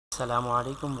Assalamu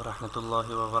alaikum wa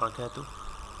rahmatullahi wa barakatuh.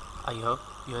 I hope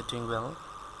you are doing well.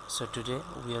 So today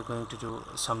we are going to do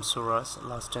some surahs,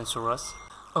 last 10 surahs.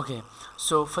 Okay,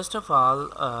 so first of all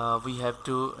we have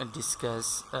to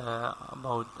discuss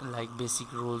about like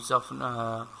basic rules of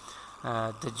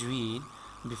tajweed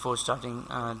before starting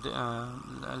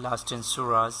the last 10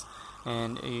 surahs,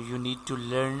 and you need to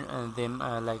learn them,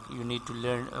 like you need to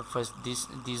learn first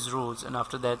these rules, and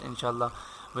after that inshallah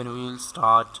when we will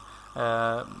start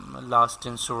last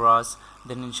 10 surahs,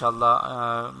 then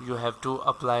inshallah you have to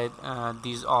apply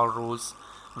these all rules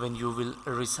when you will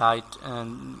recite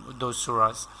those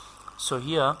surahs. So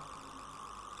here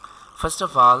first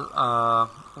of all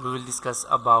we will discuss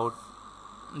about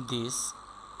this.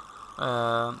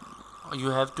 You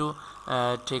have to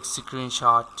take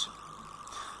screenshot.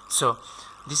 So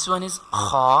this one is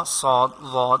kha, sad,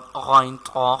 wad, ghain,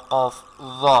 ta, qaf,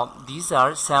 wa. These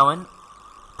are 7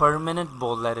 permanent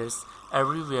bold letters.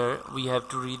 Everywhere we have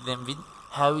to read them with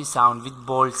heavy sound, with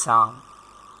bold sound.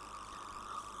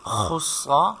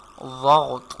 Khussa,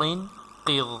 dhagtin,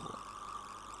 qidh.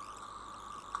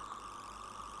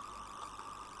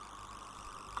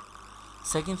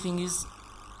 Second thing is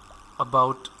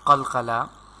about qalqala.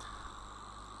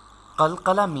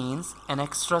 Qalqala means an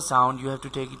extra sound. You have to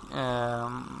take it,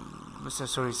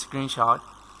 screenshot.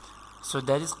 So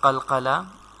that is qalqala.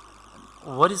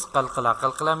 What is qalqala?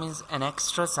 Qalqala means an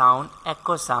extra sound,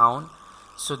 echo sound.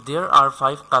 So there are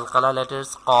 5 qalqala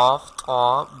letters: qaf,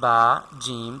 ta, ba,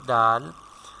 jim, dal.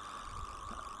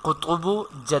 Qutubu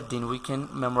jaddin. We can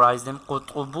memorize them.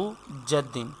 Qutubu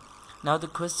jaddin. Now the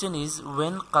question is,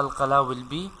 when qalqala will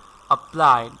be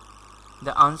applied?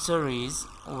 The answer is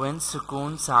when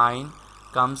sukoon sign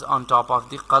comes on top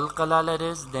of the qalqala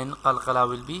letters, then qalqala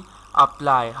will be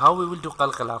applied. How we will do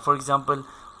qalqala? For example,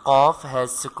 qaf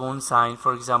has sukoon sign.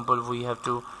 For example, we have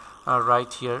to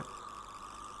write here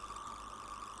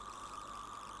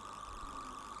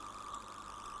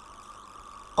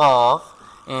qaf,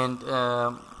 and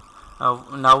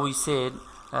now we said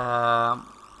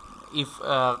if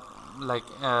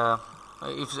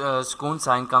sukoon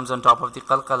sign comes on top of the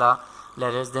qalqala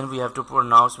letters, then we have to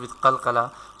pronounce with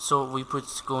qalqala. So we put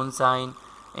sukoon sign,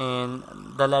 and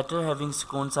the letter having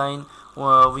sukoon sign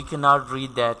we cannot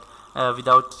read that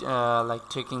without like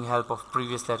taking help of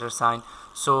previous letter sign.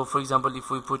 So for example, if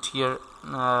we put here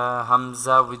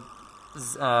hamza with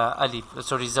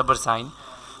zabar sign,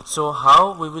 so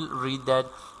how we will read that?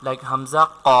 Like hamza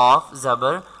qaf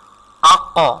zabar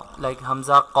aqa, like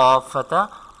hamza qaf fata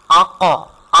aqa,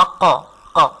 aqa,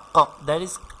 qa. That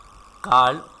is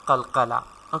called qalqala.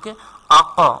 Okay,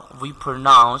 aqa, we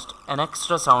pronounced an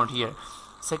extra sound here.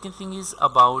 Second thing is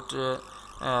about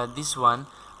this one.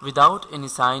 Without any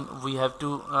sign we have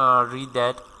to read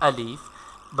that alif,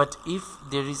 but if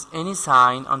there is any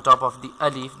sign on top of the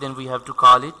alif, then we have to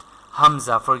call it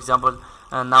hamza. For example,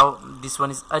 now this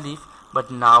one is alif, but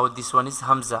now this one is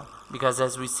hamza, because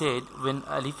as we said, when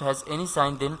alif has any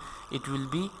sign, then it will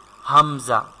be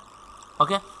hamza.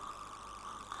 Okay,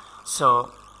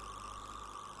 so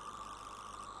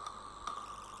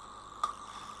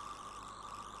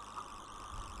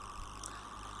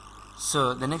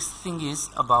the next thing is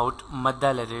about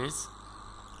madda letters.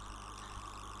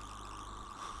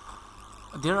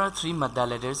 There are 3 madda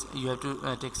letters. You have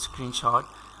to take screenshot,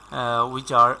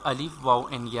 which are alif, waw,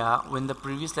 and ya. When the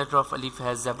previous letter of alif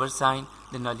has zabar sign,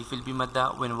 then alif will be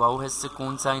madda. When waw has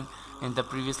sukoon sign and the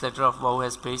previous letter of waw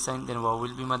has pay sign, then waw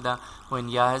will be madda. When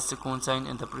ya has sukoon sign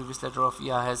and the previous letter of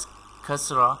ya has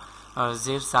kasra,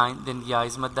 zir sign, then ya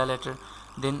is madda letter.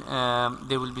 Then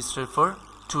they will be straight for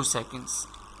 2 seconds.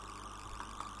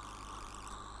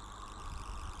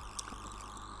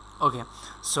 Okay,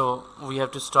 so we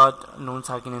have to start noon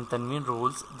sakin and tanween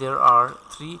rules. There are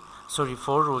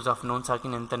 4 rules of noon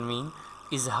sakin and tanween.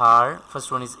 Izhar,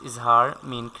 first one is izhar,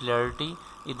 mean clarity.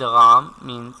 Idgham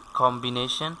means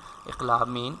combination. Iqlab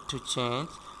mean to change.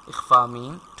 Ikhfa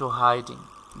mean to hiding.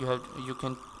 You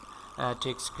can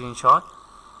take screenshot.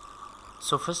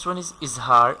 So first one is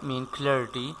izhar, mean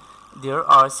clarity. There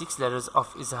are 6 letters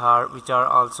of izhar, which are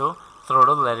also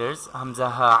throttle letters: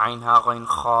 hamza, ha, ain, ha, ghain,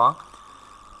 kha.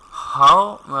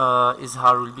 How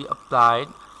izhar will be applied?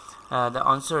 The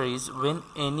answer is when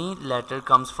any letter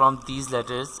comes from these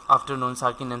letters after noon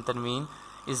sakin and tanween,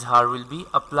 izhar will be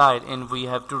applied, and we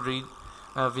have to read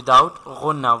without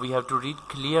ghunna. We have to read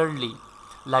clearly,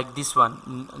 like this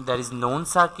one. There is noon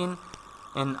sakin,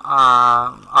 and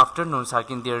after noon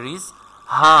sakin there is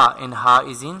ha, and ha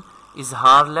is in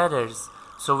izhar letters.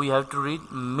 So we have to read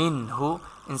minhu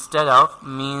instead of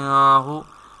minhu.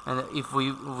 and if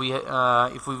we will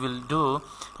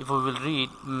read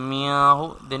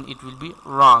meow, then it will be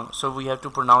wrong, so we have to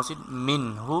pronounce it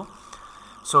minhu.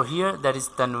 So here that is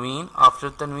tanween. After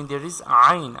tanween there is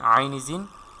ayn. Ayn is in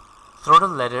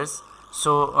throatal letters,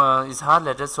 so is hard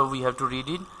letters, so we have to read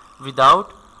it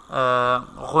without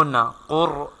ghunna.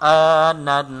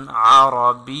 Qur'anan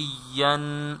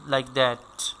Arabiyyan, like that.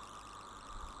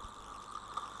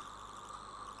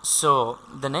 So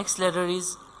the next letter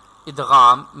is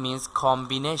idgham, means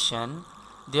combination.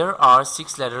 There are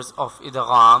 6 letters of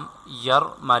idgham: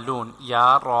 yarmalun,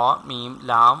 ya, ra, mim,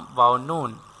 lam, waw,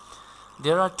 nun.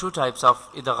 There are 2 types of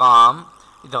idgham: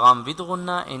 idgham with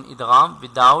ghunna and idgham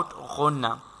without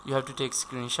ghunna. You have to take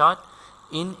screenshot.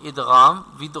 In idgham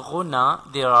with ghunna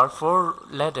there are 4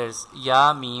 letters: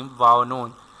 ya, mim, waw,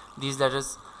 nun. These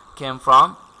letters came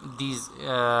from this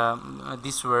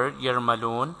word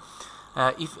yarmalun.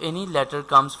 If any letter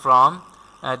comes from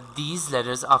these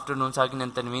letters after nun sakin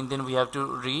and tanween, then we have to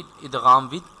read idgham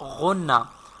with ghunna.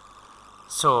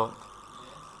 So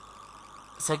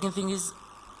second thing is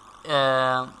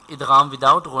idgham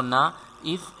without ghunna.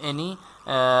 If any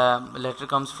letter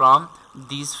comes from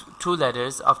these 2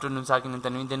 letters after nun sakin and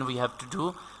tanween, then we have to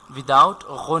do without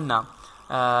ghunna.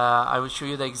 I will show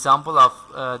you the example of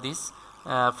this.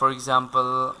 For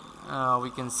example, we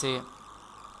can say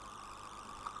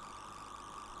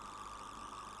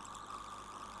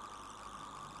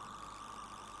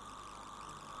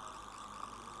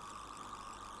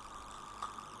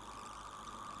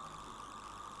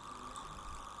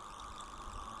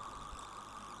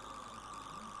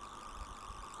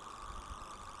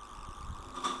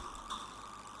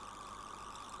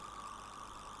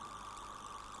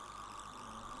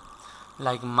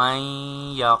like man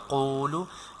yaqulu.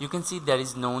 You can see there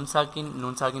is nun sakin,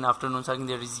 after nun sakin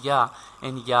there is ya,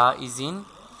 and ya is in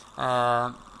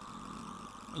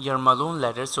yarmalun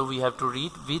letter, so we have to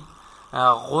read with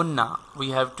ghunna.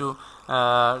 We have to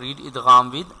read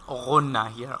idgham with ghunna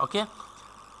here. Okay,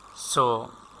 so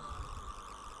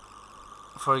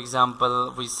for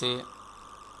example we say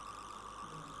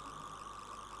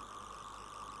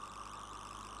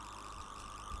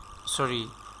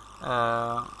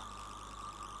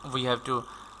we have to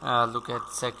look at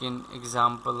second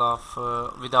example of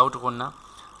without ghunna.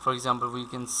 For example, we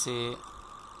can say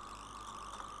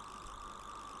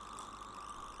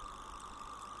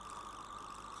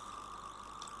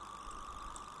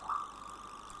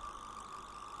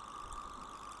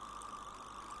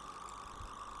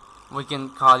we can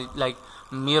call it like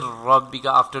mir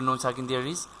rabbika. After nun sakin there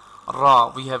is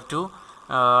ra. We have to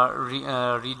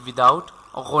read without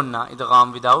ghunna,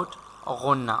 idgham without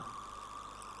ghunna.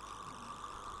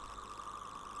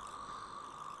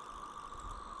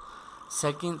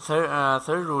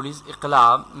 Third rule is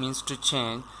iqlab, means to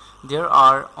change. There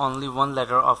are only 1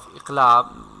 letter of iqlab,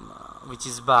 which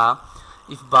is ba.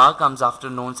 If ba comes after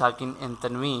nun sakin and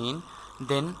tanween,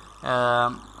 then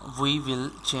we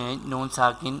will change nun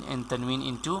sakin and tanween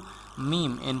into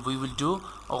mim, and we will do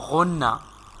ghunna,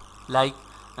 like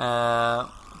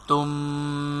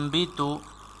tumbitu.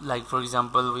 Like for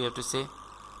example, we have to say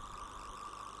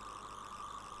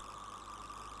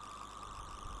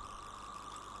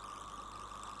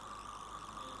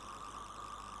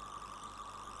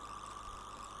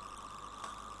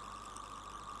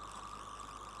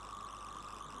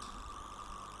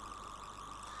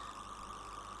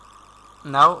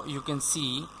now. You can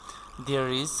see there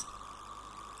is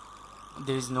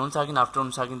nun sakin, after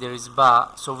nun sakin there is ba,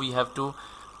 so we have to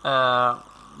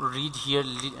read here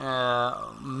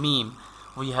meme.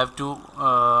 We have to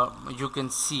you can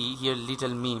see here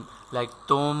little meme, like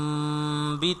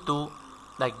tumbitu,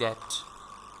 like that.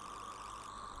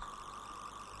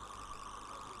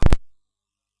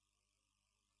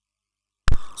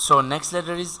 So next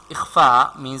letter is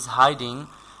ikhfa, means hiding.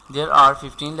 There are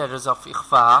 15 letters of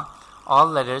ikhfa. All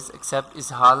letters except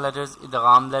izhar letters,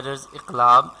 idgham letters,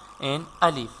 iqlab and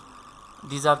alif.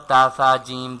 These are ta, tha,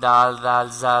 jim, dal, dal,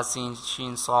 za, sin,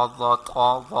 shin, sad, dha,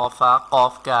 ta, dha, fa,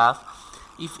 qaf, kaf.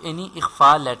 If any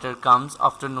ikhfa letter comes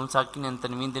after nun sakin and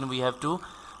tanween, then we have to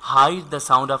hide the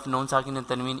sound of nun sakin and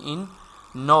tanween in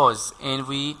nose, and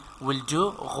we will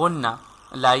do ghunna,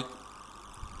 like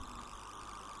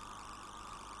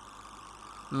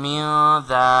min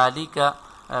dhalika.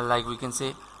 Like we can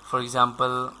say, for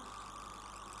example,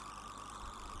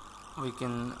 we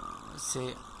can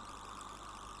say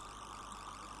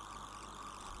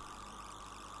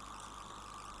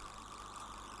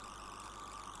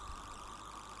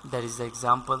that is the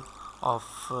example of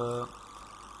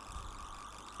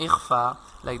ikhfa.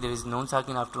 Like there is nun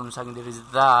sakin, after nun sakin there is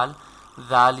dal.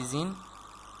 Dal is in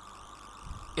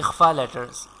ikhfa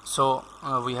letters. So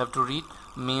we have to read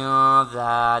min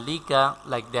dhalika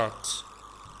like that.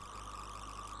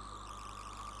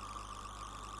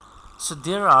 So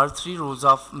there are three rules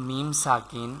of mim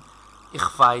sakin: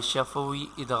 ikhfa shafawi,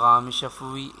 idgham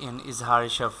shafawi, and izhar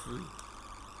shafawi.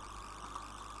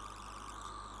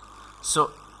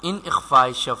 So in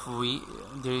ikhfa shafawi,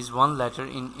 there is one letter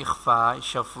in ikhfa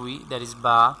shafawi, that is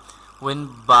ba. When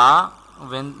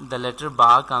the letter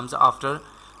ba comes after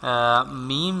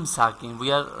mim sakin, we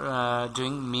are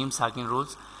doing mim sakin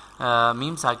rules.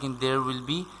 Mim sakin, there will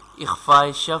be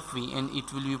ikhfa shafawi and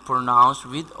it will be pronounced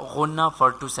with ghunna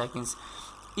for 2 seconds.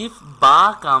 If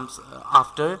ba comes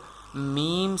after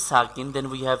mim sakin, then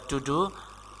we have to do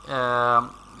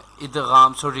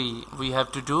we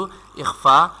have to do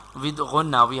ikhfa with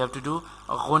ghunna. We have to do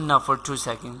ghunna for 2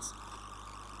 seconds.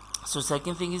 So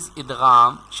second thing is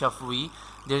idgham shafawi.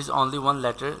 There is only one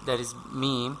letter, that is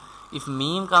mim. If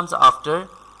mim comes after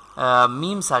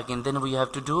mim sakin, then we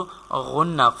have to do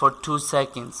ghunna for 2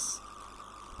 seconds.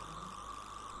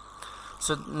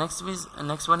 So next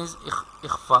one is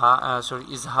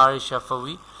izhar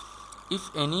shafawi.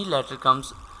 If any letter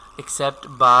comes except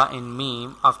ba and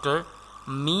mim after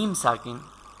mim sakin,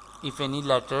 if any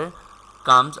letter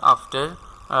comes after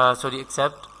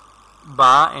except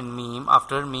ba and mim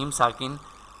after mim sakin,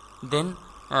 then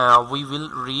we will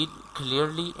read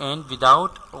clearly and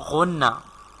without ghunna.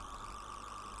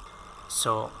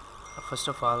 So first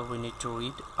of all, we need to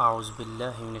read A'udhu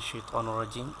billahi minash shaitanir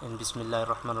rajim and Bismillahir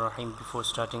Rahmanir Rahim before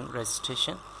starting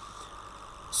recitation.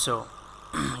 So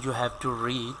you have to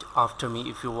read after me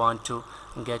if you want to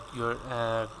get your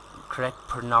correct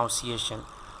pronunciation.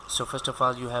 So first of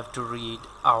all, you have to read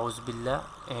A'udhu billah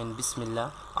and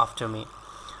Bismillah after me.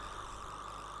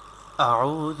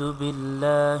 A'udhu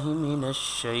billahi minash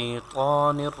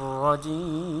shaitanir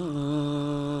rajim.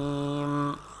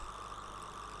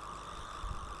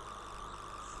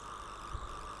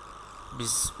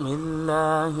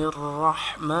 Bismillahir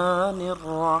Rahmanir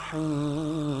Rahim.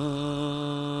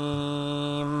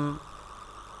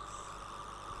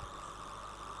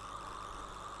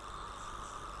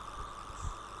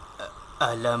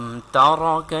 Alam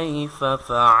tara kayfa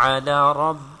fa'ala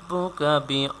rabbuka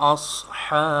bi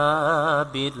ashabil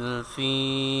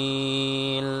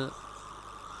fil.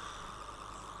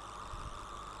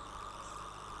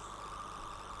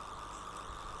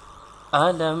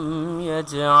 Alam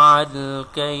yaj'al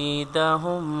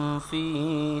kaydahum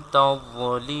fi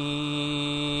tadlil.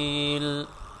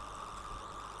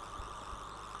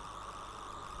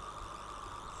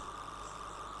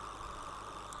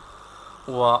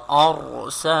 Wa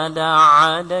arsala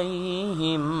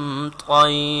alayhim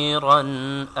tayran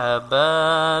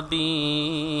ababil.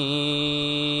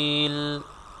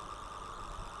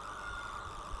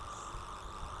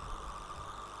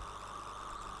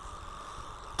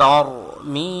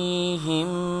 ترميهم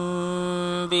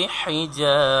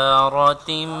بحجارة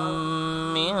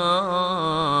من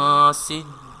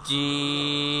سجيل.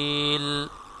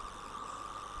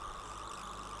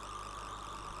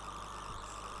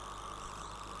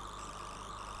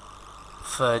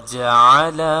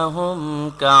 فجعلهم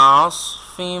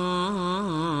كعصف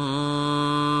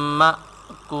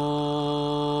مأكول.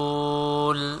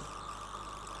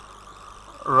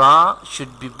 Ra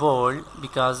should be bold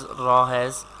because Ra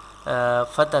has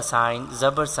fatha sign,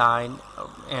 zabar sign,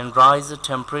 and Ra is a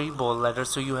temporary bold letter,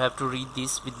 so you have to read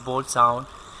this with bold sound.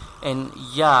 And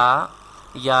Ya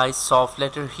is soft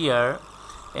letter here.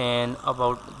 And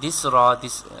about this Ra,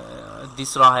 this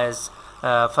Ra has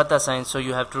fatha sign, so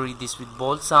you have to read this with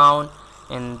bold sound.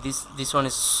 And this one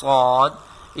is Sad.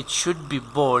 It should be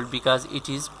bold because it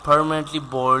is permanently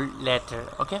bold letter.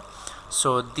 Okay,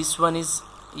 so this one is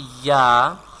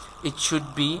Ya. It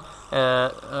should be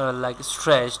like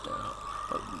stretched.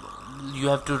 You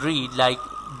have to read like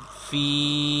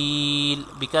feel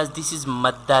because this is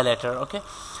madda letter. Okay,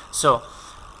 so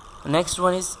next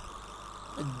one is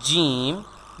Jim,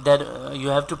 that you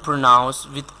have to pronounce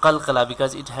with qalqala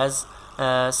because it has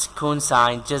sukun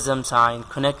sign, jazm sign,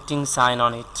 connecting sign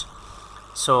on it.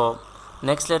 So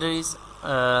next letter is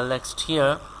next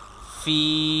here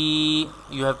fi.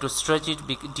 You have to stretch it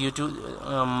due to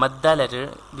madda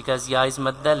letter because Ya is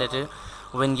madda letter.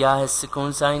 When Ya has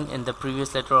sukun sign and the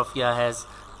previous letter of Ya has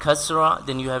kasra,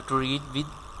 then you have to read with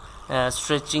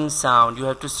stretching sound. You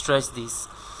have to stretch this.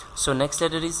 So next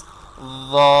letter is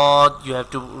Lod. You have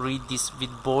to read this with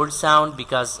bold sound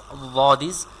because Lod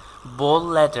is bold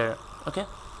letter. Okay,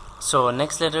 so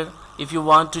next letter, if you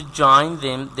want to join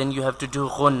them, then you have to do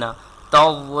ghunna.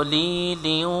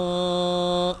 Tawliliu.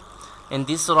 And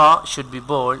this Ra should be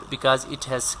bold because it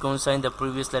has sukun sign. The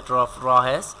previous letter of Ra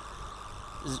has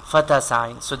fatha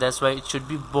sign, so that's why it should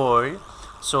be bold.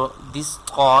 So this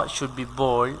qa should be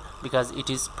bold because it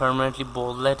is permanently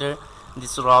bold letter.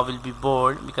 This ra will be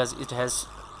bold because it has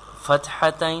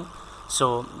fathatain.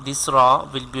 So this ra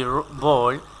will be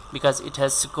bold because it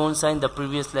has sukun sign. The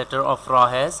previous letter of ra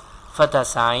has fatha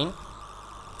sign.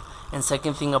 And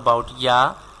second thing about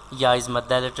ya is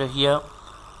madda letter here.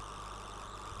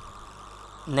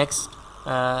 Next,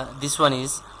 this one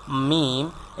is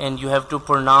meme, and you have to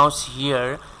pronounce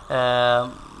here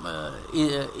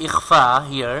ikhfa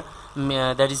here,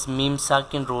 that is meme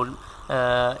sakin rule,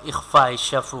 ikhfa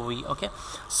shafawi. Okay,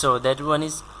 so that one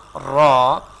is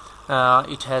ra,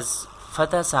 it has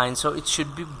fatha sign, so it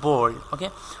should be bold. Okay,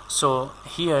 so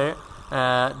here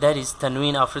that is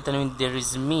tanween. After tanween there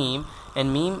is meme,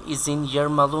 and meme is in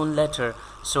yarmalun letter,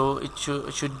 so it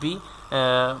should be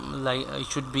like it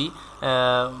should be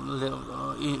I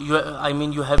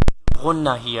mean you have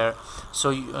ghunna here,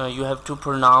 so you have to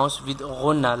pronounce with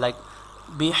ghunna, like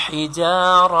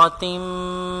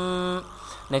bihijaratim.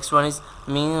 Next one is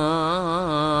min,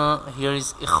 here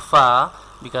is ikhfa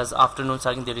because after nun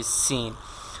sakin there is sin,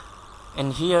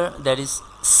 and here there is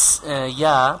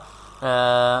ya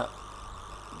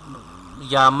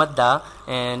madda,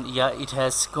 and ya it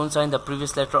has sukun sign. The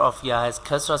previous letter of ya has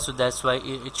kasra, so that's why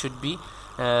it should be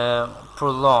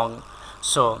prolonged.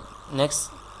 So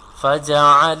next,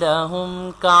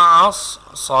 faja'alahum ka'as,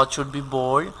 sad should be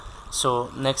bold. So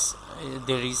next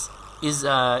there is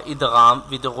idgham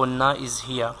with ghunna is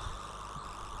here.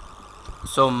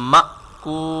 So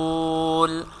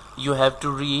ma'kul, you have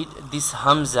to read this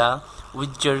hamza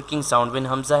with jerking sound. When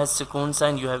hamza has sukun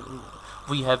sign,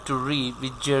 we have to read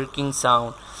with jerking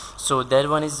sound. So that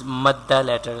one is madda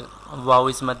letter. Waw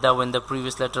is madda when the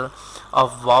previous letter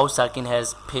of waw sakin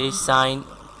has pesh sign,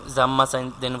 zamma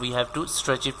sign, then we have to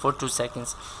stretch it for 2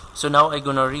 seconds. So now I'm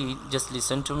gonna read, just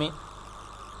listen to me.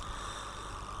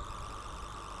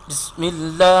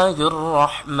 Bismillahir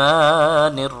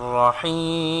Rahmanir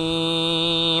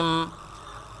Rahim.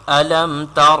 Alam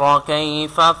tara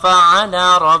kayfa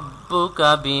fa'ala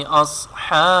rabbuka bi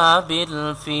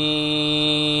ashabil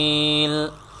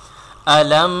fil.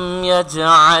 ألم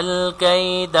يجعل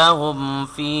كيدهم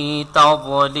في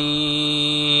تضليل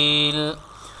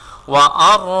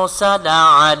وأرسل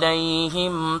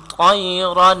عليهم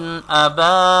طيرا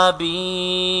أبابيل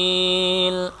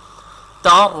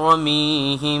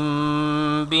ترميهم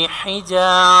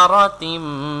بحجارة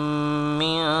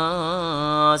من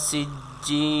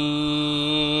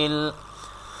سجيل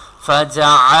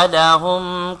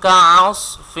فجعلهم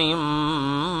كعصف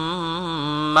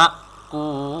مأكول.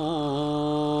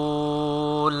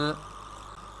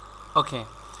 Okay,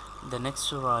 the next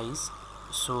surah is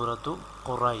Surah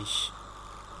Quraysh,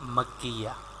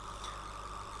 Makkiyah.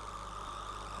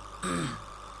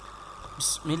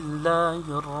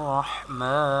 Bismillahir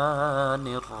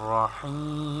Rahmanir Rahim.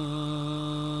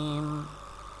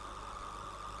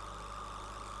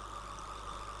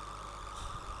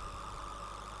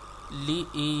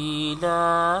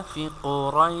 لإيلاف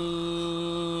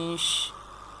قريش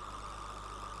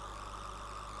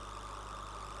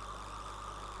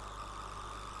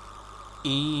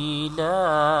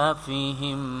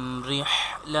إيلافهم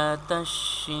رحلة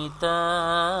الشتاء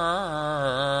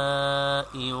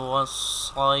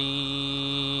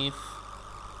والصيف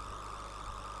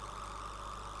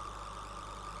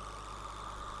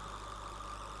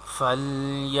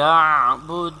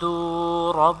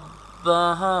فليعبدوا رب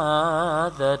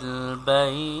هذا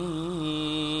البيت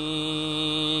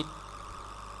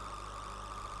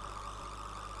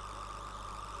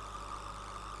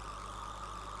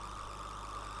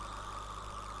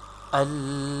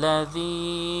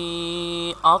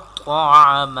الذي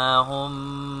أطعمهم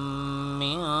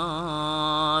من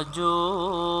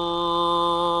جوع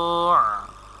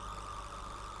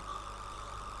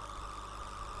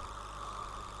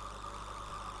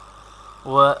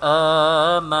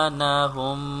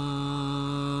وآمنهم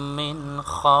من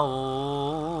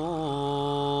خوف.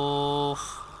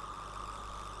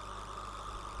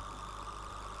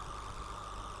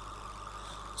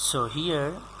 So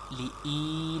here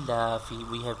li'ilafi,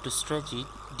 we have to stretch it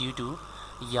due to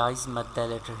ya is madda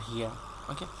letter here.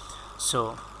 Okay,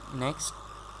 so next,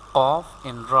 qaf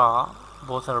and ra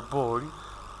both are bold.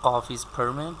 Qaf is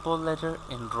permanent bold letter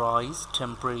and ra is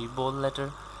temporary bold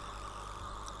letter.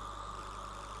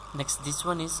 Next, this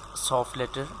one is soft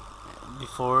letter.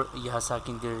 Before ya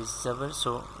sakin there is zabar,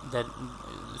 so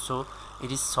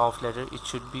it is soft letter. It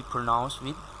should be pronounced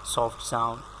with soft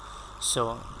sound.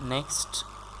 So next,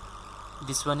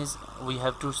 this one is, we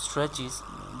have to stretch it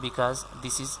because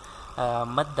this is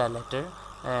madda letter,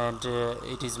 and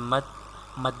it is mad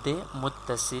madde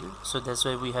muttasil, so that's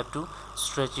why we have to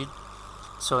stretch it.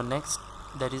 So next,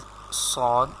 that is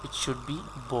sad, it should be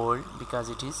bold because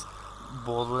it is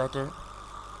bold letter.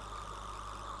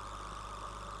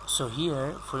 So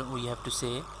here we have to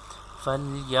say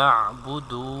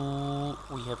فَلْيَعْبُدُوا,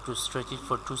 we have to stretch it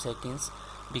for 2 seconds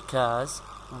because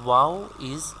waw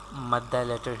is madda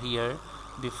letter here.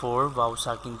 Before waw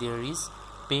sakin there is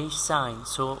pesh sign,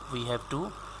 so we have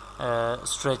to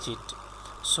stretch it.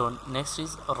 So next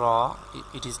is ra,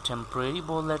 it is temporary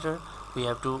bold letter, we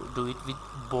have to do it with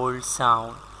bold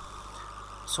sound.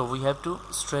 So we have to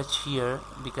stretch here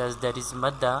because that is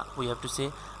madda. We have to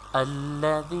say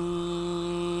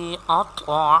alladhi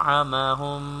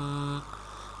at'amahum,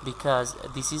 because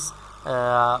this is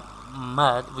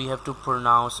mad. We have to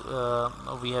pronounce,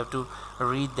 we have to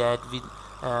read that with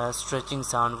stretching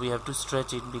sound. We have to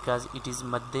stretch it because it is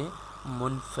madde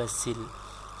munfasil.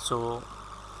 So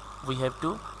we have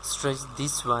to stretch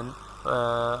this one,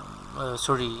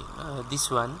 this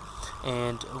one,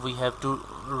 and we have to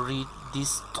read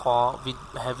this tha with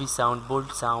heavy sound,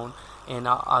 bold sound, and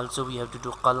also we have to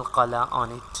do qalqala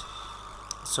on it.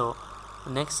 So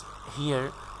next,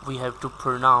 here we have to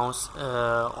pronounce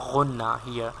ghunna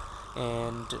here,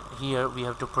 and here we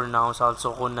have to pronounce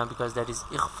also ghunna because that is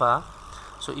ikhfa.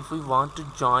 So if we want to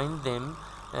join them,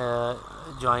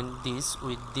 join this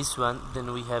with this one,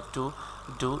 then we have to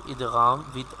do idgham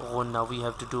with ghunna. We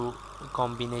have to do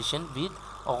combination with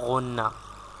ghunna.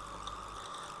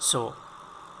 So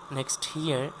next,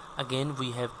 here again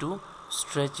we have to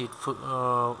stretch it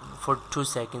for 2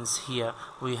 seconds. Here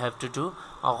we have to do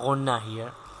a ghunna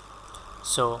here,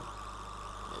 so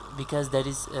because that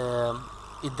is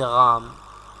idgham,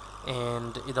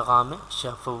 and idgham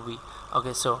shafawi.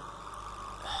 Okay, so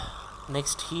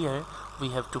next, here we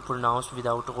have to pronounce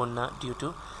without ghunna due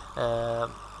to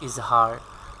izhar,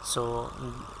 so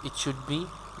it should be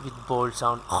with bold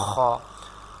sound kha.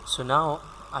 So now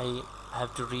I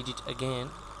have to read it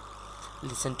again.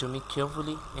 Listen to me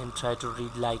carefully and try to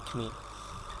read like me.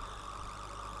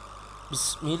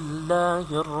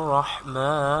 Bismillahir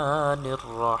Rahmanir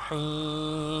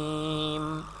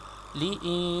Rahim.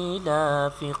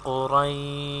 Li'ilafi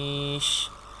Quraysh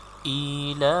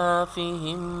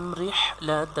إيلافهم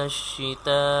رحلة الشتاء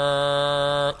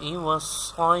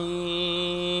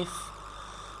والصيف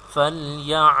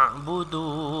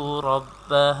فليعبدوا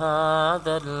رب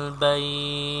هذا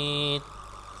البيت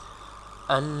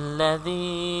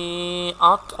الذي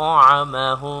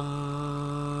أطعمهم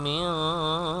من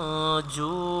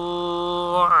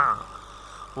جوع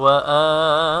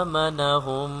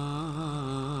وآمنهم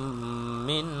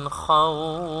من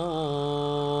خوف.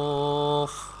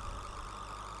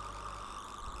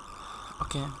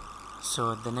 Okay,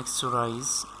 so the next surah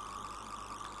is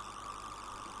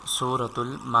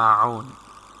Suratul Ma'un,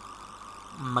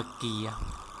 Makkiyah.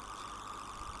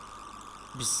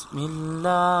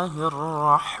 Bismillahir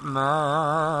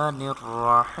Rahmanir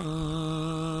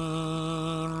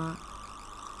Rahim.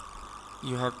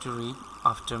 You have to read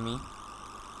after me.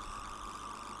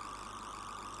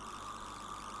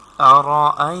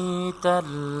 أرأيت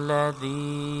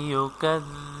الذي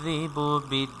يكذب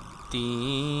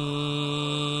بالدين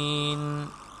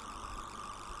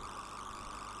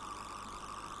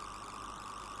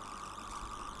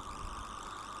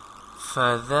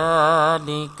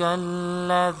فذلك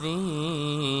الذي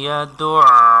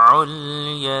يدع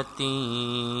اليتيم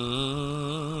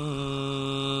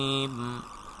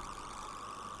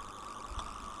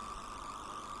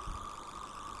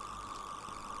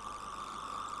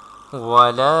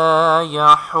ولا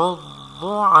يحض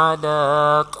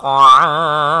على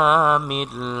طعام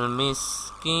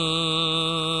المسكين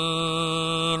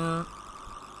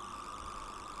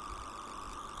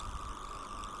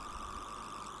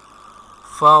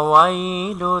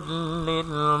فويل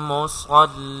للمصلين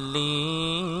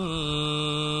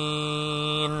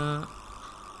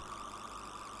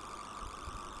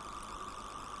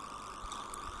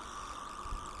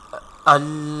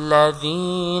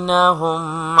الذين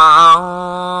هم عن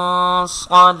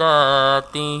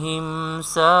صلاتهم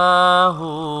ساهون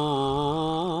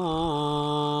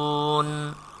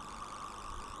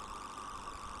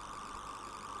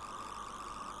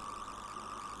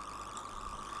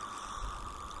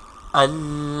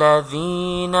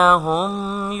الذين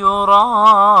هم يراءون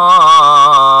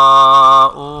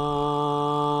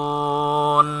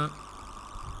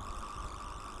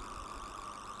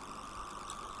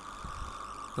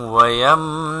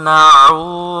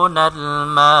ويمنعون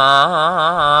الماعون.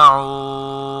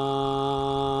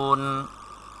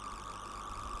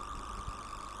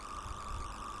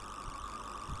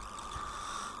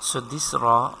 So this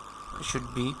ra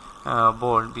should be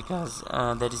bold, because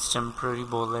that is temporary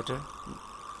bold letter.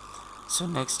 So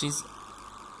next is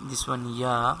this one,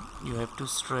 ya. You have to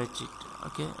stretch it,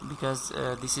 okay, because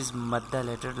this is madda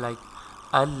letter, like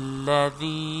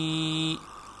alladhi.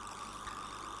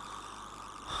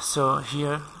 So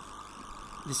here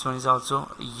this one is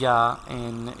also ya,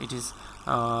 and it is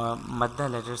madda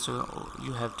letter, so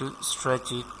you have to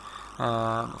stretch it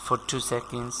for 2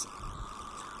 seconds.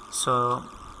 So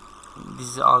this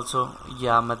is also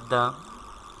ya madda,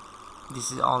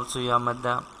 this is also ya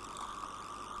madda,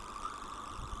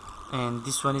 and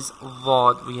this one is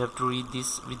wad. We have to read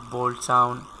this with bold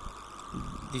sound.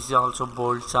 This is also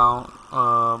bold sound,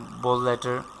 bold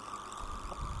letter,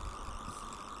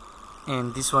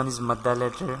 and this one is madda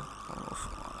letter,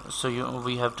 so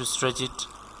we have to stretch it.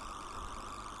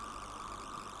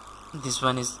 This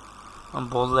one is a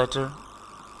bold letter,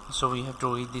 so we have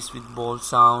to read this with bold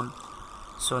sound.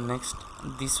 So next,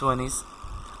 this one is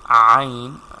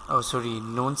ain,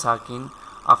 nun sakin.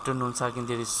 After nun sakin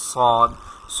there is sad,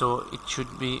 so it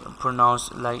should be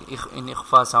pronounced like in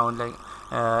ikhfa sound, like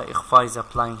ikhfa is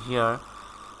applying here.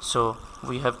 So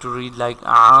we have to read like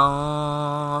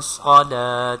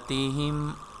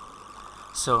salatihim.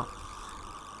 So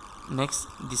next,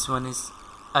 this one is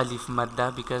alif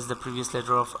madda, because the previous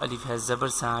letter of alif has zabar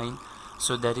sign,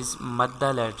 so that is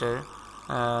madda letter,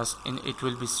 and it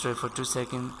will be straight for 2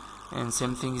 seconds. And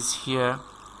same thing is here.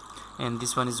 And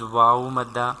this one is waw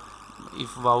madda.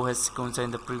 If waw has sukun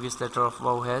sign, the previous letter of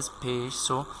waw has pesh,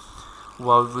 so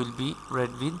waw will be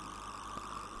read with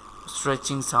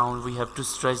stretching sound. We have to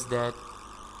stretch that.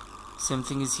 Same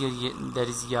thing is here, that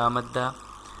is ya madda,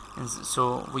 and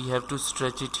so we have to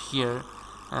stretch it here,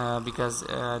 because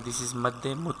this is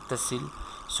madde muttasil,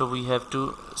 so we have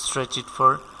to stretch it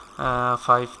for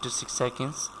 5 to 6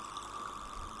 seconds.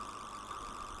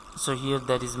 So here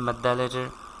that is madda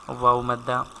letter, waw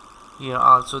madda. Here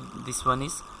also this one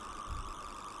is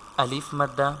alif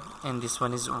madda, and this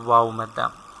one is waw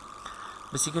madda.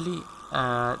 Basically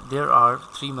there are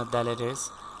 3 madda letters,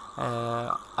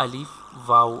 alif,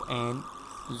 waw and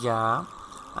ya.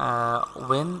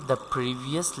 When the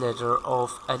previous letter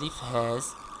of alif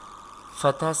has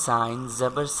fatha sign,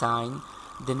 zabar sign,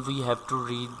 then we have to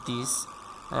read this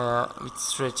with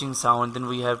stretching sound, then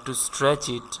we have to stretch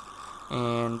it.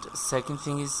 And second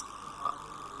thing is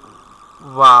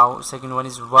waw, second one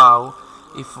is waw.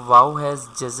 If waw has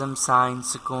jazm sign,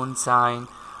 sukun sign,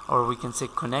 or we can say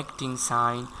connecting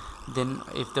sign, then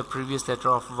if the previous letter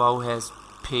of waw has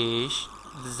pesh,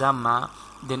 zamma,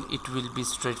 then it will be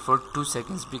straight for 2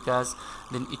 seconds, because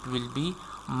then it will be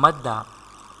madda.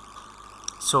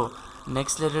 So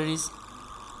next letter is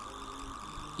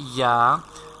ya,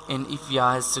 and if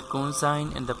ya has sukun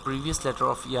sign and the previous letter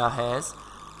of ya has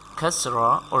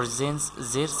kasra or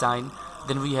zer sign,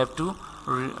 then we have to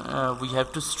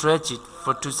stretch it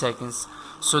for 2 seconds.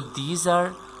 So these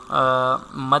are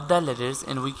madda letters,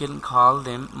 and we can call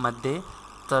them madde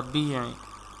tabi'i.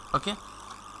 Okay.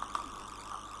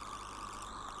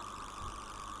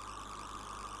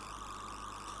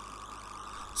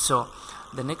 So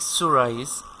the next surah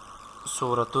is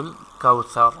Suratul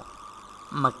Kawthar,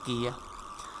 Makkiyah.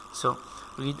 So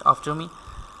read after me.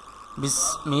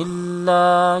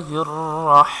 Bismillahir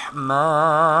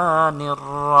Rahmanir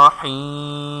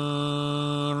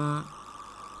Rahim.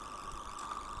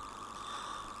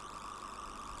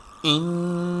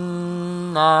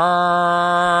 Inna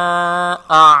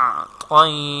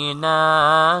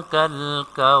a'tainakal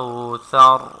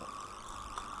kawthar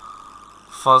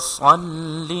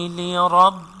fasalli li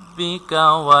rabbika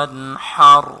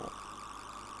wanhar.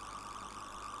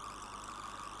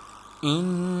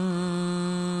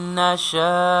 Inna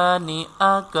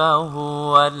shani'aka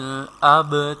huwal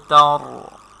abtar.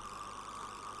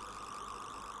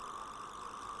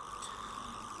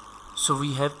 So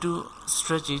we have to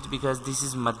stretch it, because this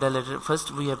is madda letter.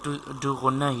 First we have to do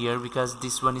gunna here, because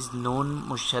this one is nun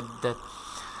mushaddad,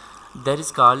 that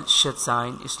is called shad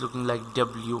sign. It's looking like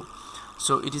W,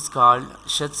 so it is called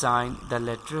shad sign. The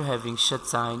letter having shad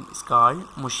sign is called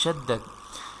mushaddad.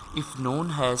 If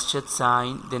nun has shad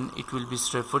sign, then it will be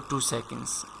straight for 2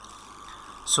 seconds.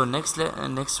 So next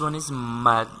one is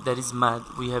mad, that is mad.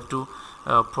 We have to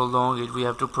prolong it. We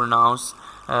have to pronounce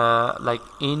like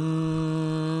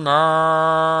inna.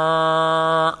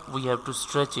 We have to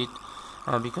stretch it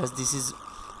because this is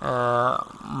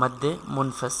madde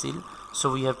munfasil, so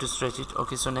we have to stretch it.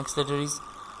 Okay, so next letter is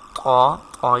ta.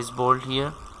 Ta is bold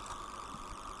here,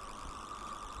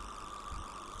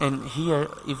 and here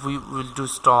if we will do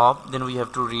stop, then we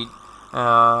have to read,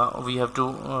 we have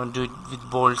to do it with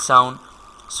bold sound.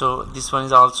 So this one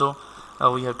is also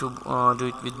we have to do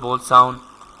it with bold sound.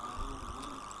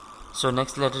 So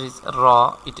next letter is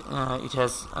Ra. It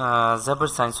has Zabar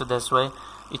sign, so that's why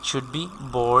it should be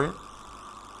bold.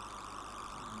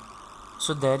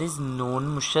 So that is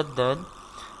Noon Mushaddad,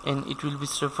 and it will be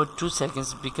stretched for 2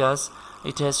 seconds because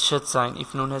it has Shad sign.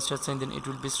 If Noon has Shad sign, then it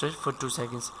will be stretched for 2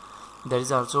 seconds. There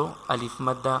is also Alif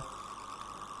Madda,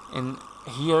 and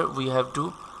here we have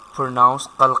to pronounce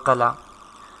Qalqala.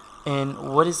 And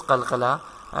what is Qalqala?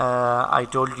 I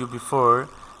told you before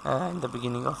in the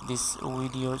beginning of this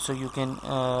video, so you can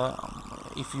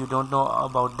if you don't know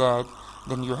about that,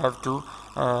 then you have to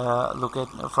look at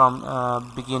from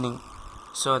beginning.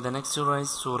 So the next surah is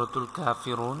Suratul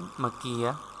Kafirun,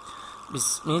 Makkiyah.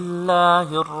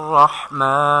 Bismillahir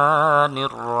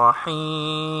Rahmanir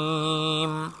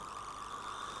Rahim.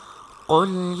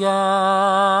 قل يا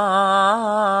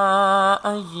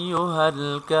أيها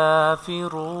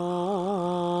الكافرون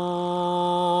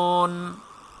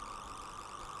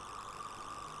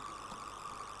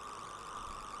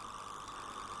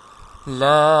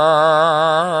لا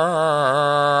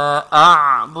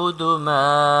أعبد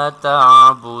ما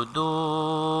تعبدون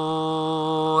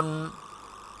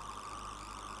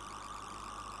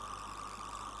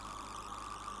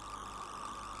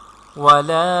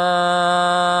ولا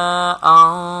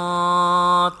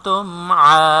أنتم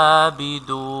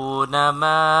عابدون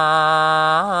ما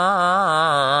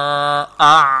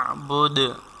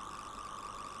أعبد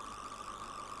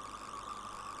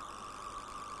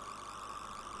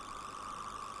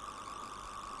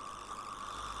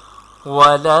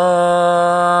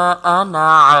ولا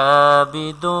أنا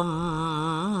عابد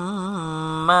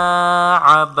ما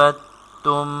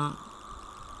عبدتم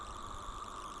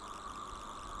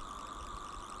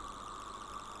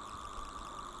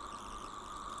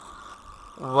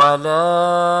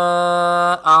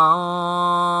ولا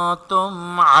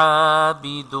أنتم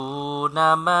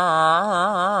عابدون ما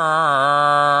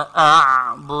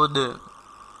أعبد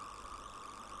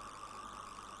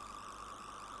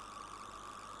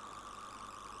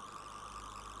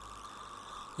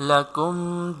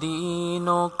لكم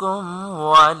دينكم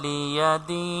ولي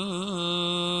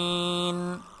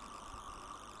دين.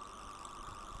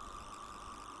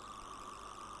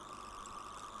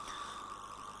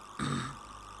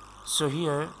 So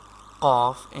here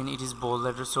Qaf, and it is bold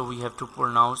letter, so we have to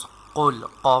pronounce Qul.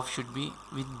 Qaf should be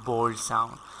with bold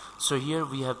sound. So here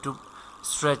we have to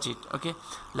stretch it, okay,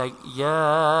 like Ya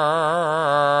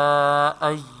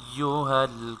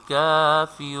ayyuhal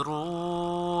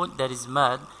kafirun. That is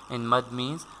mad, and mad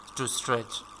means to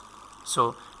stretch.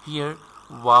 So here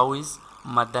Waw is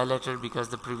madda letter because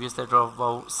the previous letter of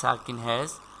Waw Sakin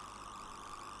has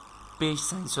page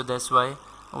sign, so that's why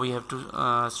we have to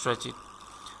stretch it.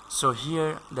 So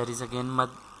here that is again mad,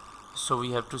 so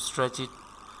we have to stretch it.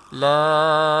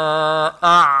 La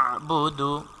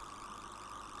a'budu,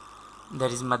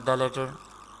 that is madda letter,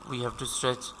 we have to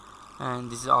stretch,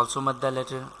 and this is also madda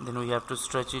letter, then we have to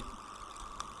stretch it.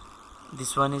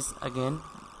 This one is again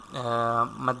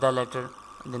madda letter,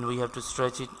 then we have to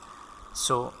stretch it.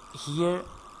 So here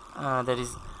that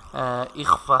is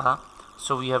ikhfa,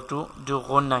 so we have to do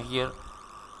ghunna here,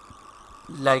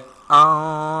 like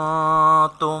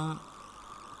antum.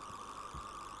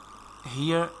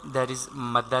 Here that is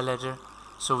madda letter,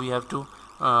 so we have to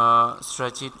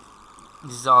stretch it.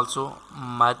 This is also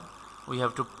mad, we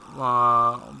have to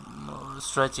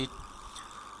stretch it.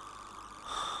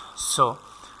 So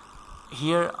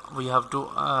here we have to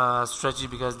stretch it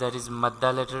because that is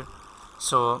madda letter.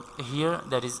 So here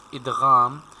that is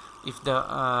idgham. If the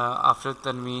after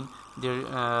tanween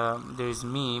there is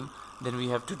meme, then we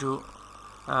have to do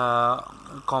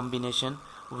combination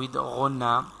with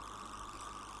ghunna.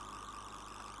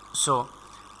 So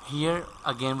here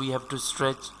again we have to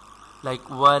stretch, like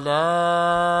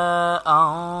wala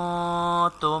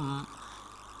antum.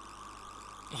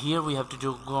 Here we have to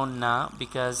do ghunna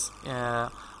because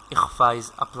ikhfa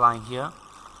is applying here.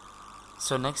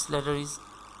 So next letter is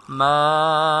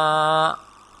ma.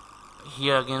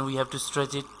 Here again we have to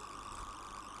stretch it,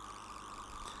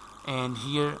 and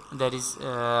here that is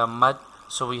mad,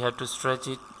 so we have to stretch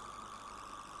it.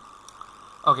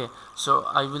 Okay, so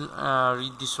I will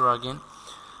read this surah again.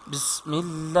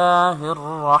 Bismillahir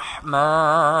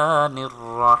Rahmanir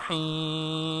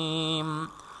Rahim.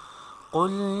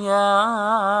 قل يا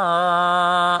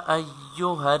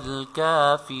أيها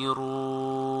الكافرون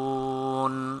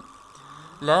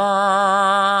لا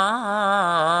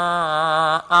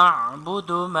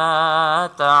أعبد ما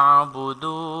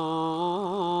تعبدون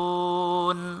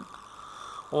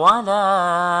ولا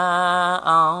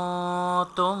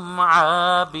أنتم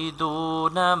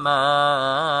عابدون ما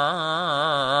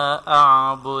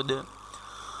أعبد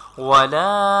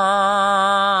ولا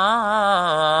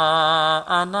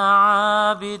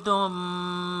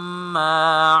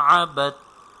ما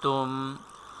عبدتم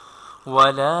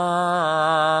ولا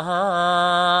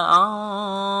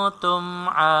أنتم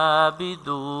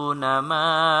عابدون ما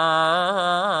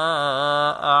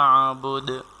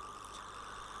أعبد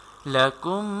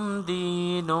لكم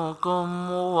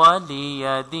دينكم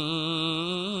ولي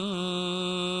دين.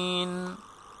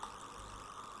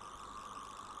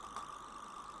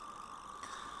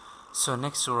 So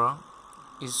next surah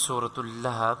is Surah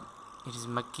Al-Lahab. It is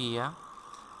Makkiyah.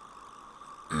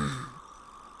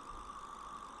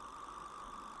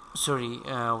 Sorry,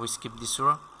 we skipped this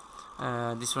surah.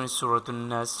 This one is Surah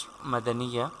Al-Nasr,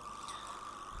 Madaniyah.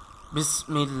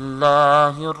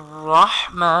 Bismillahir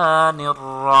Rahmanir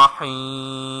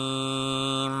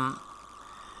Rahim.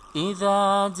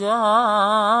 إذا جاء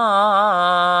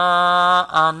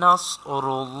نصر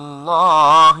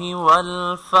الله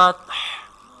والفتح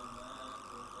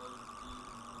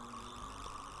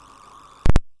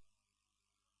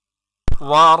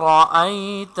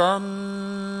ورأيت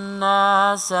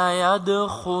الناس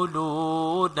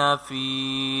يدخلون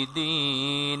في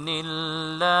دين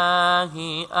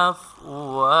الله أفواجا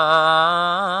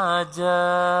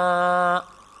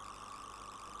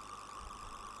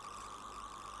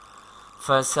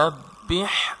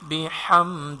فسبح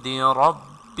بحمد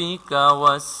ربك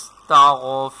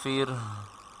واستغفره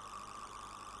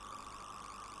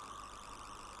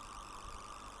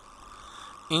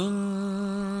إنه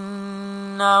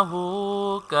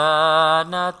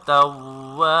كان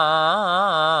توابا.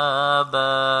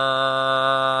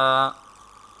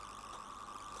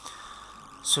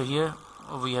 So here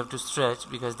we have to stretch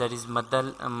because that is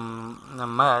madal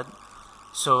mad.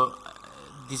 So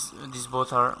these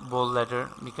both are bold letter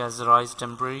because ra is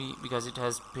temporary because it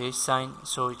has pesh sign,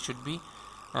 so it should be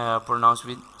pronounced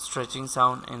with stretching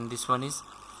sound, and this one is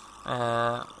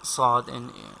sad,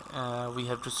 and we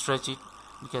have to stretch it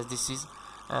because this is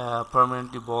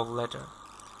permanently bold letter.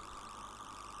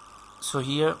 So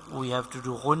here we have to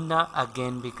do ghunna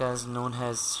again because noon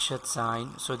has shad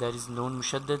sign, so that is noon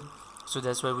mushaddad, so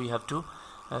that's why we have to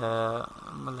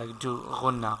like do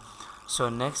ghunna. So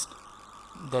next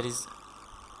that is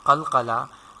qalqala,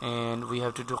 and we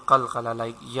have to do qalqala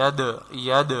like yad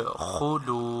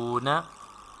khuluna.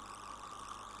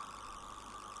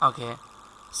 Okay,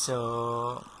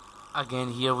 so again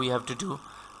here we have to do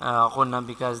ghunna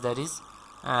because that is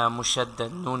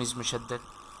mushaddad, noon is mushaddad,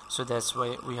 so that's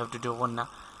why we have to do ghunna.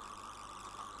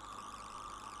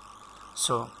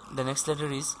 So the next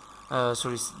letter is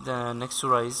the next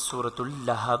surah is Suratul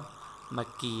Lahab,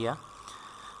 Makkiyah.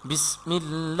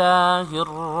 Bismillahir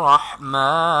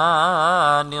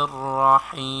Rahmanir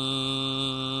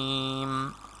Rahim.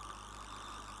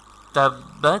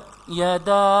 Tabbat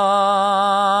yada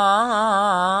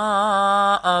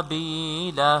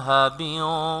abi lahabin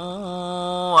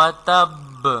wa tab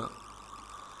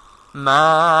ma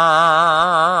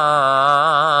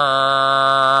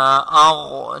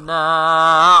aghna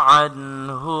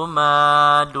anhu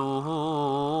maluhu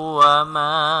wa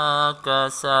ma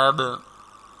kasab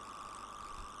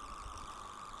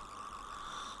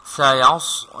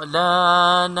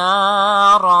سيصلى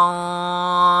نارا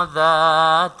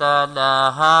ذات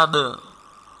لهب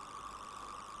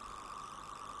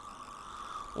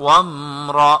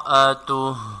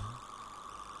وامرأته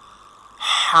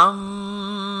حمالة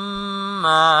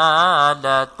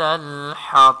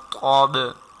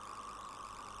الحطب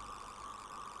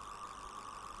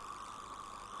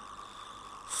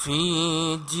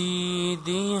في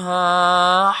جيدها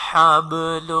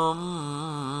حبل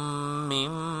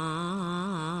من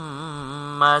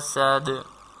مسد.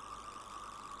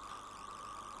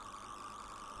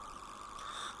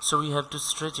 So we have to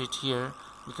stretch it here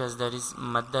because that is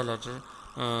madda letter,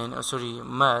 and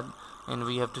mad, and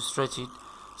we have to stretch it.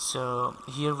 So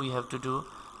here we have to do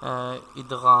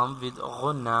idgham with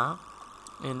ghunna,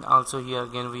 and also here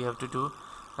again we have to do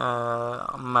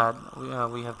mad.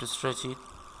 We have to stretch it.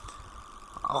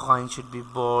 Ghain should be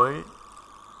bold,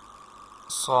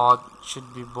 sad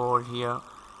should be bold here,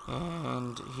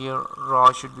 and here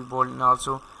ra should be bold, and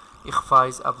also ikhfa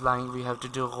is applying. We have to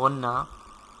do ghunna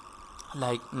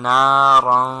like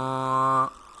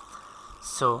nara.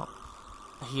 So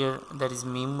here that is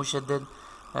mim mushaddad.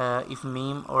 If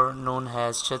mim or noon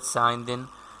has shad sign, then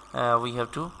we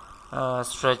have to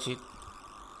stretch it.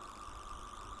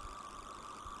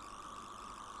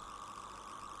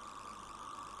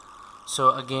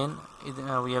 So again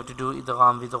we have to do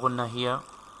idgham with ghunna here,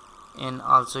 and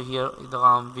also here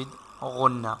idgham with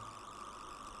ghunna.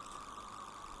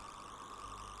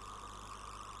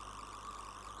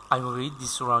 I will read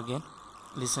this surah again.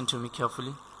 Listen to me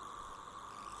carefully.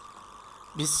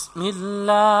 بسم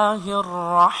الله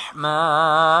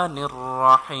الرحمن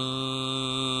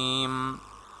الرحيم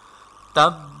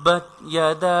تبت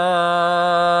يدا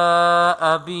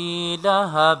أبي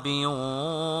لهب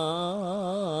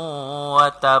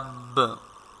وتب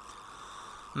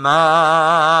ما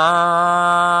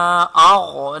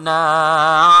أغنى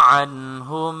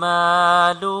عنه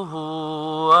ماله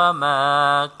وما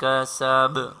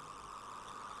كسب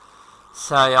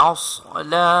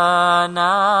سيصلى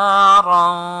نارا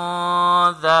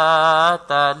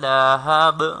ذات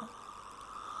لهب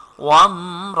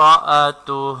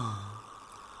وامرأته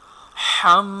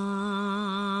حمالة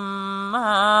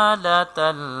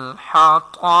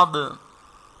الحطب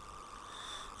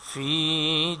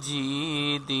في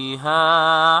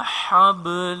جيدها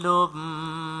حبل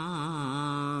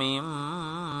من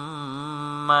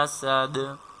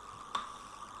مسد.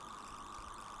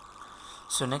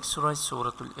 So next surah is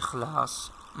Surah Al-Ikhlas,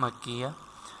 Makkiyah.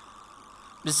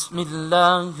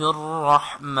 Bismillahir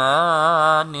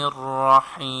Rahmanir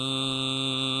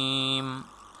Rahim.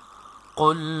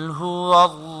 Qul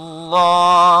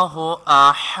huwallahu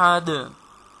ahad.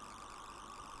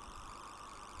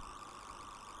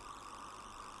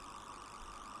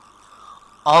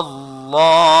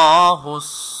 Allahus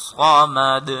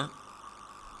samad.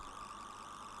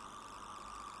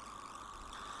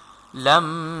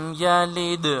 لم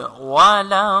يلد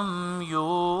ولم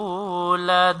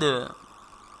يولد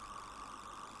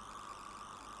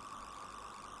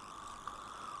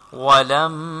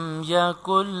ولم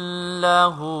يكن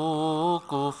له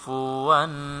كفوا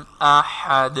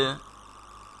أحد.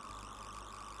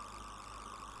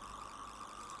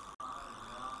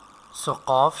 So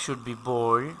Qaf should be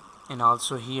bold, and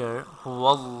also here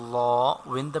Huwallah,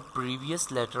 when the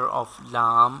previous letter of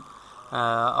Lam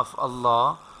of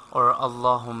Allah or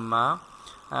Allahumma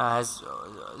has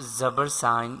Zabar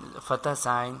sign, Fatah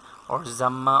sign, or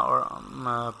Zamma, or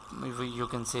you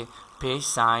can say Pesh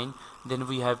sign, then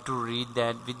we have to read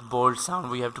that with bold sound.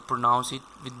 We have to pronounce it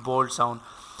with bold sound.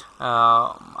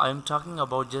 I am talking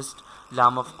about just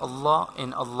Lam of Allah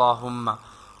and Allahumma.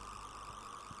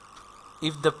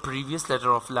 If the previous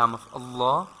letter of Lam of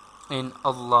Allah and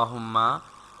Allahumma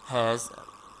has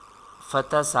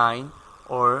Fatah sign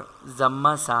or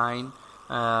Zamma sign,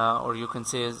 or you can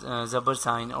say Zabar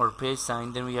sign or Pesh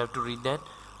sign, then we have to read that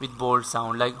with bold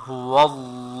sound, like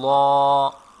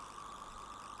Huwallah.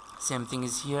 Same thing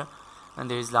is here, and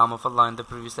there is Lam of Allah, and the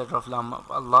previous letter of Lam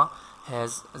of Allah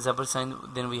has Zabar sign,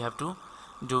 then we have to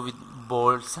do with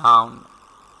bold sound.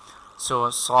 So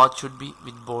Saad should be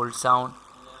with bold sound.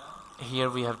 Here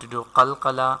we have to do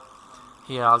Qalqala.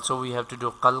 Here also we have to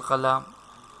do Qalqala.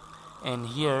 And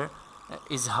here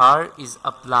Izhar is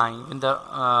applying when the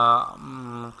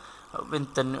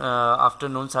after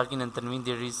Nun Sakin and Tanween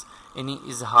there is any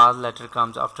Izhar letter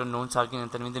comes after Nun Sakin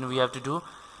and Tanween, then we have to do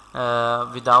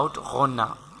without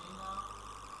Ghunna.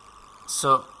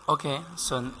 So okay,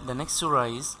 so the next surah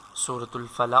is Suratul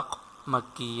Falaq,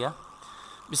 Makkiyah.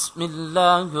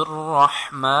 Bismillahir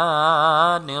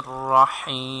Rahmanir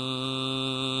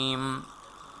Rahim.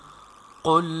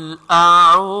 Qul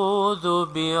a'udhu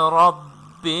bi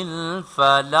Rabbil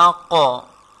Falaq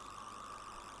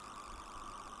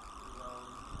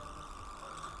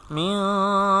min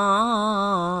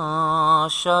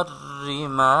sharri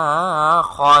ma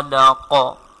khalaq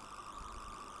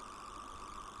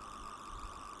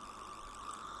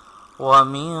wa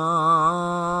min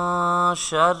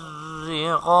sharri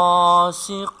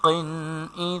ghasiqin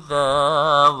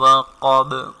idha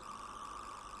waqab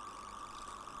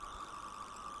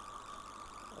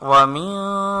wa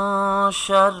min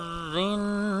sharri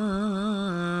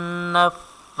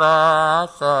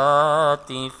النفاثات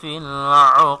في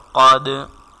العقد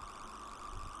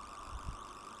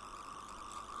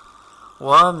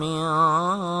ومن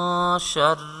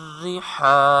شر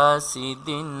حاسد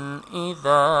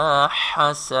إذا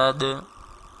حسد.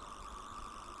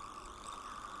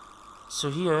 So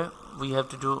here we have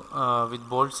to do with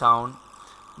bold sound,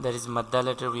 that is madda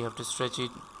letter, we have to stretch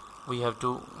it, we have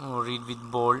to read with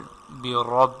bold, bi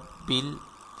rabbil,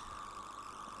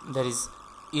 that is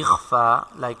ikhfa,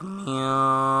 like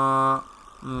min,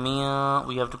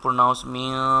 we have to pronounce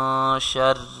min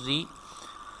sharri,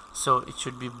 so it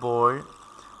should be bold.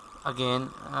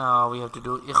 Again we have to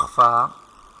do ikhfa.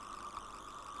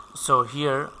 So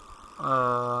here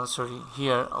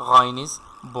here ghain is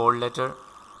bold letter,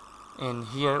 and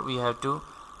here we have to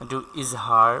do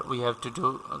izhar, we have to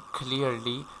do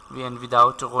clearly and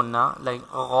without ghunna, like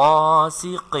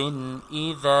ghasiqin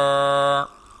idha.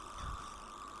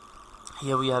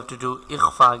 Here we have to do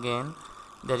ikhfa again,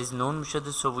 there is nun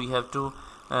mushaddad, so we have to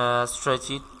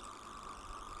stretch it.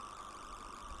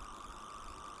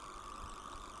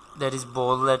 There is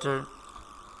bold letter.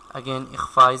 Again,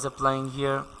 ikhfa is applying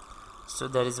here. So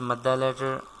there is madda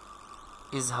letter.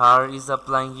 Izhar is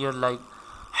applying here like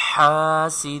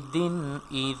hasidin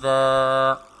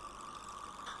idha.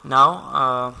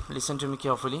 Now listen to me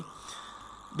carefully.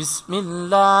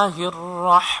 Bismillahir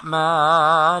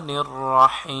Rahmanir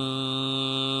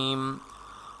Rahim.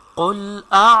 Qul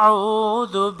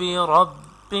a'udhu bi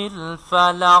rabbil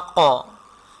falaq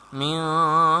min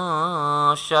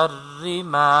sharri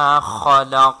ma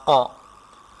khalaq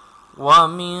wa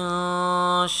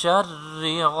min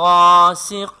sharri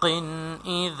ghasiqin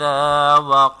idha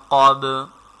waqab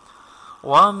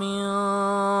wa min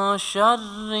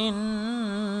sharri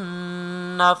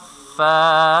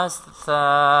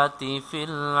النفاثات في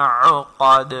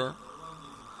العقد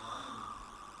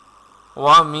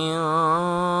ومن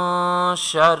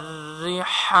شر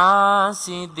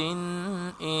حاسد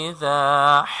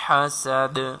إذا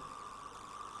حسد.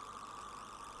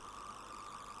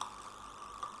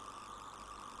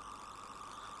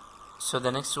 So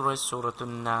the next surah is Surah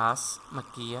An-Nas,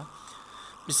 Makkiyah.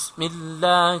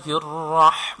 Bismillahir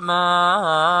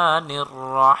Rahmanir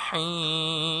Rahim.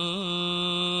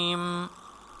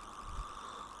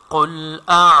 Qul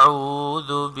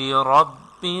a'udhu bi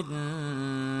rabbin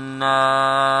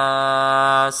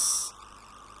nas.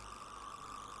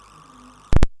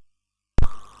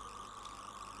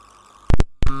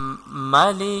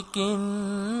 Malikin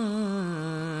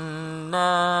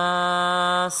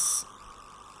nas.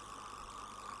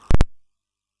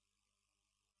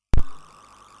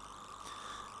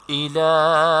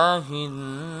 Ilahin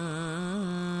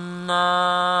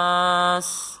nas.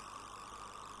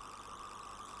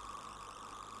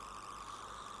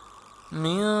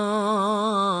 Min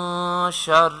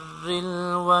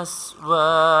sharril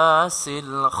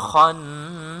waswasil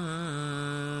khannas.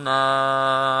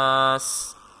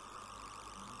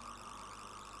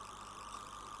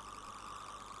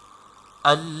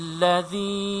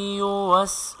 الذي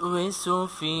يوسوس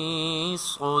في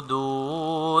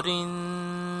صدور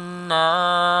الناس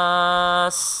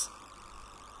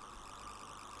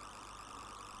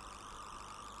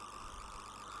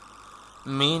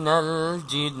من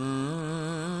الجنة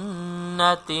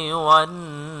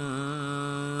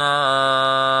والناس.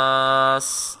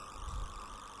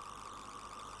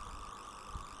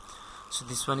 So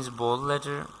this one is bold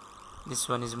letter. This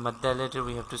one is madda letter.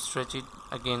 We have to stretch it.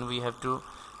 Again, we have to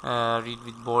read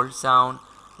with bold sound.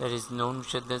 There is nun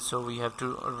mushaddad, so we have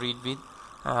to read with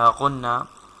ghunna.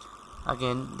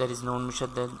 Again, there is nun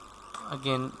mushaddad.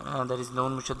 Again, there is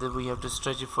nun mushaddad. We have to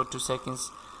stretch it for 2 seconds.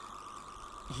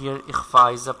 Here,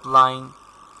 ikhfa is applying.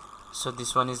 So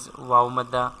this one is waw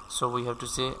madda. So we have to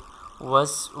say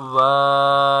was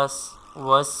wa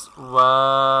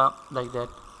like that.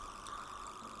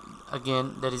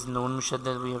 Again, there is nun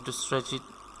mushaddad. We have to stretch it.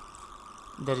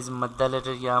 There is madda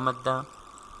letter, ya madda.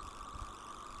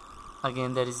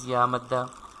 Again, there is ya madda.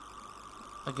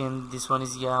 Again, this one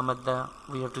is ya madda.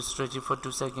 We have to stretch it for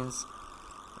 2 seconds.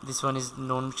 This one is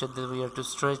nun mushaddad. We have to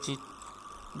stretch it.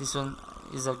 This one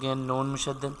is again nun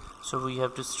mushaddad. So we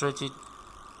have to stretch it.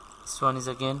 This one is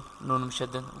again nun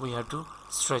mushaddad. We have to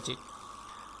stretch it.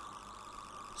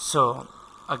 So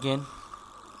again,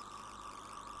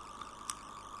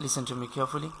 listen to me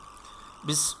carefully.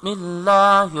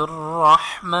 Bismillahir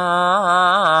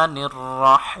Rahmanir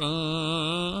Rahim.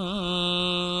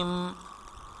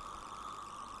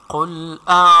 Qul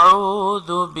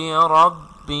a'udhu bi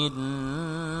rabbin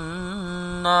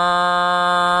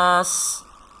nas.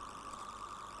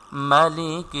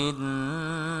 Malikin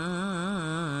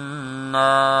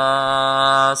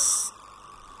nas.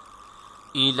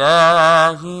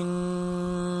 Ilahin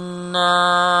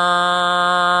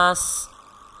nas.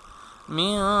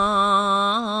 من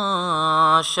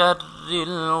شر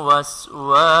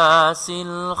الوسواس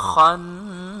الخناس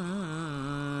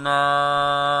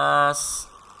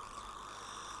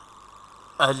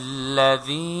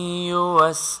الذي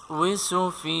يوسوس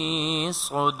في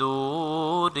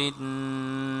صدور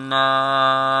الناس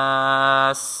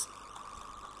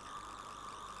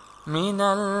من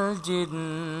الجنة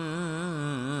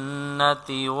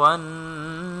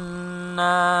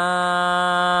والناس.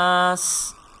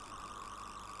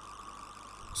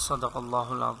 صدق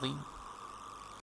الله العظيم.